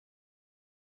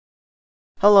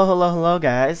Hello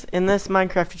guys. In this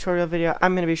Minecraft tutorial video,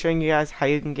 I'm going to be showing you guys how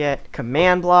you can get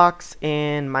command blocks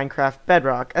in Minecraft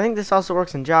Bedrock. I think this also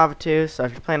works in Java too, so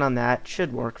if you're playing on that, it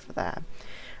should work for that.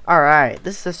 Alright,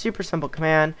 this is a super simple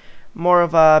command, more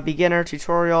of a beginner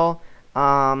tutorial.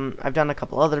 I've done a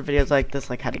couple other videos like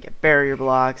this, like how to get barrier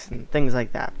blocks and things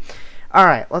like that.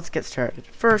 Alright, let's get started.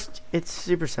 First, it's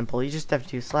super simple. You just have to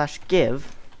do /give,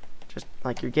 just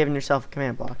like you're giving yourself a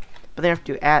command block. But then you have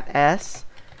to do @s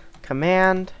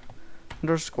command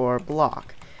 _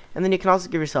 block, and then you can also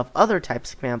give yourself other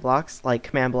types of command blocks like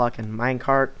command block in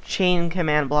minecart, chain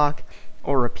command block,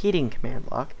 or repeating command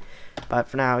block. But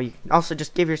for now, you can also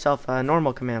just give yourself a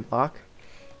normal command block.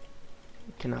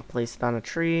 You cannot place it on a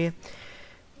tree.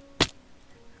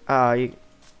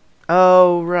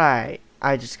 Oh right,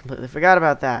 I just completely forgot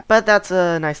about that. But that's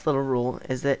a nice little rule,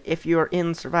 is that if you are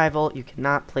in survival, you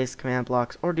cannot place command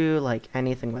blocks or do like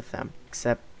anything with them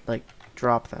except like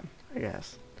drop them, I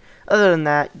guess. Other than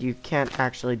that, you can't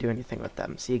actually do anything with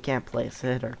them, so you can't place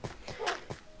it, or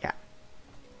yeah.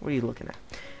 What are you looking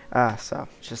at? So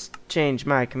just change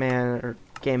my command or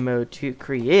game mode to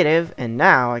creative, and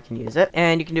now I can use it.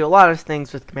 And you can do a lot of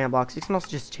things with command blocks. You can also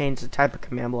just change the type of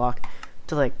command block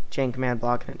to like chain command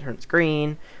block and it turns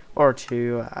green, or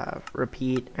to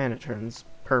repeat and it turns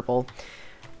purple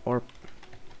or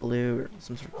blue or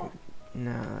some sort of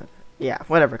yeah,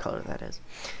 whatever color that is.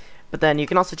 But then you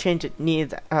can also change it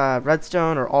needs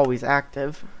redstone or always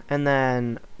active, and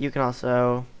then you can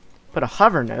also put a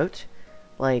hover note,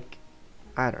 like,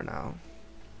 I don't know,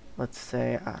 let's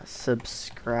say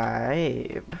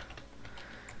subscribe,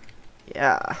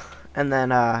 yeah, and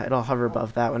then it'll hover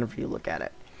above that whenever you look at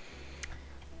it.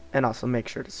 And also make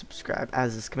sure to subscribe,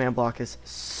 as this command block is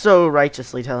so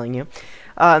righteously telling you.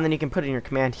 And then you can put in your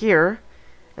command here,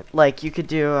 like you could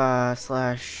do / I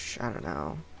don't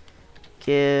know,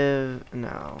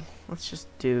 let's just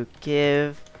do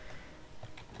give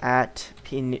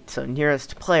so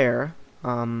nearest player,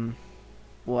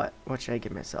 what should I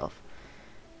give myself?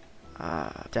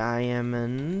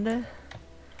 Diamond,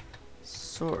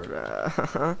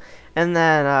 sorta. And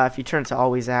then if you turn to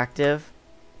always active,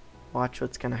 watch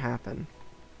what's gonna happen.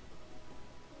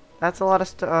 That's a lot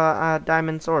of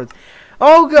diamond swords.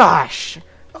 Oh gosh!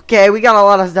 Okay, we got a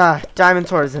lot of diamond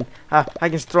swords, and I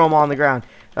can just throw them all on the ground.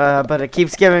 But it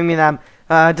keeps giving me them.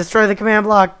 Destroy the command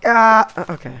block.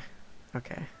 Okay.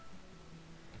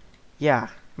 Yeah,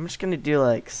 I'm just gonna do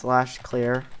like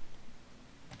 /clear.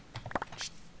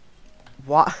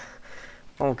 What?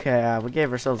 Okay, we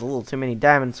gave ourselves a little too many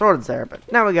diamond swords there, but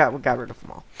now we got rid of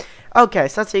them all. Okay,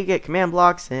 so that's how you get command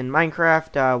blocks in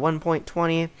Minecraft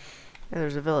 1.20. Yeah,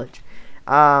 there's a village.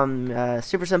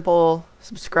 Super simple.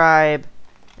 Subscribe,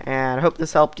 and I hope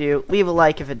this helped you. Leave a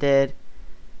like if it did.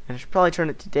 And I should probably turn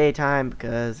it to daytime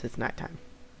because it's nighttime.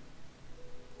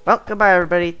 Well, goodbye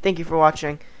everybody. Thank you for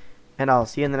watching. And I'll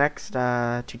see you in the next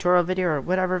tutorial video or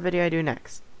whatever video I do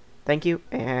next. Thank you,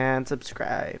 and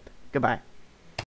subscribe. Goodbye.